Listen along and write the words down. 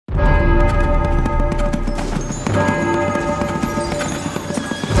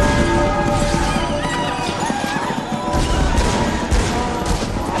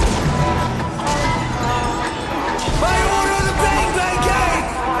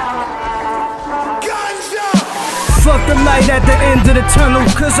Fuck the light at the end of the tunnel,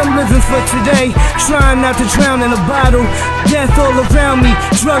 cause I'm living for today. Trying not to drown in a bottle. Death all around me,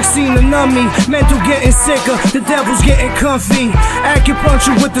 drugs seem to numb me. Mental getting sicker, the devil's getting comfy.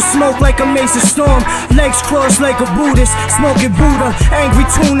 Acupuncture with the smoke like a Mason storm. Legs crossed like a Buddhist, smoking Buddha. Angry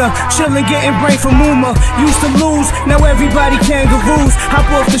tuna, chillin' getting brain from Uma. Used to lose, now everybody kangaroos. Hop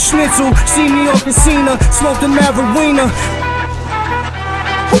off the schnitzel, see me on casino, smoke the marijuana.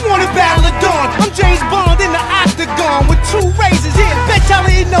 Who wanna battle the dawn? I'm James Bond in the octagon with 2 razors. Yeah, bet y'all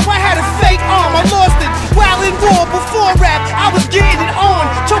didn't know I had a fake arm. I lost it while in war before rap. I was getting it on.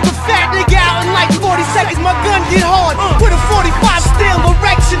 Choke a fat nigga out in like 40 seconds. My gun get hard with a 45 steel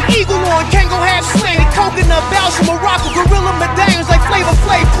erection. Eagle on, Kango half slanted. Coconut bells from Morocco. Gorilla medallions like Flavor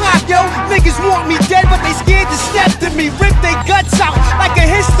Flav clock. Yo, niggas want me dead, but they scared to step to me. Rip they guts out like a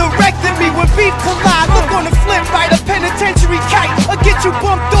hysterectomy. When beef collide, look on the flip right. A penitentiary kite or get you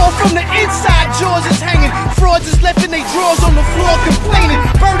bumped off from the inside. Jaws is hanging, frauds is left in they drawers on the floor complaining.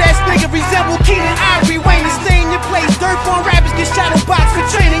 Bird ass nigga resemble Keenan Ivory Wayne and stay in your place. Dirt born rappers get shadow boxed for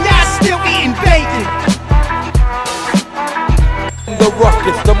training. Y'all still eating bacon. The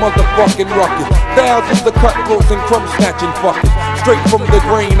ruckus, the motherfucking ruckus. Thousands of cutthroats and crumb snatching fuckers. Straight from the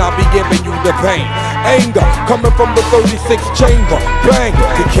grain, I'll be giving you the pain. Anger coming from the 36 chamber. Bang,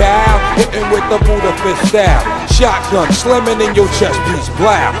 cacao, hitting with the Buddha fist style. Shotgun slamming in your chest piece,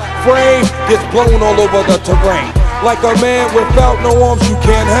 blow. Frame gets blown all over the terrain. Like a man without no arms, you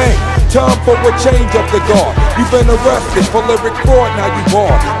can't hang. Time for a change of the guard. You've been arrested for lyric fraud, now you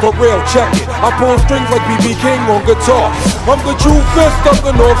hard. For real, check it. I pull strings like B.B. King on guitar. I'm the true fist of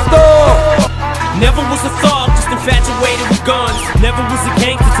the North Star. Never was a thug, just infatuated with guns. Never was a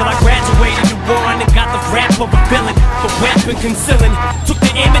gangster till I graduated to one and got the rap of a villain, the weapon concealing. Took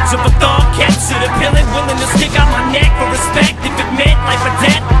the image of a thug, captured a villain, willing to stick out my neck for respect if it meant life or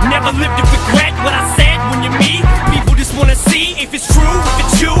death. Never lived to regret what I said when you're me. People just wanna see if it's true, if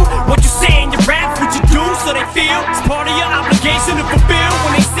it's you. What you say in your rap, what you do, so they feel it's part of your obligation to fulfill.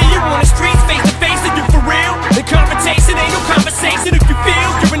 When they see you on the streets, face to face, and you for real. The confrontation ain't no conversation if you feel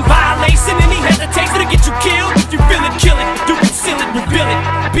you're in violation. Any hesitation to get you killed. If you feel it, kill it. If you conceal it, reveal it.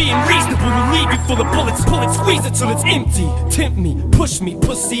 Being reasonable will leave you full of bullets. Pull it, squeeze it till it's empty. Tempt me, push me,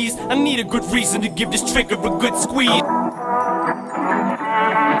 pussies. I need a good reason to give this trigger a good squeeze.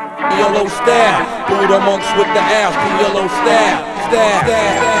 Yellow style, Buddha monks with the ass, yellow style.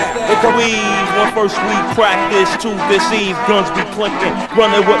 It can weave, one first we practice, 2 this eve, guns be clinking.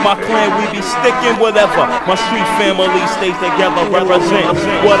 Running with my clan, we be sticking, whatever. My street family stays together, represent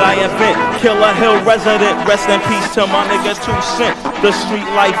what I invent. Killer Hill resident, rest in peace to my nigga 2 Cent. The street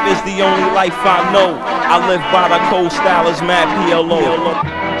life is the only life I know. I live by the cold style as Mad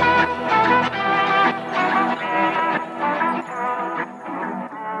PLO.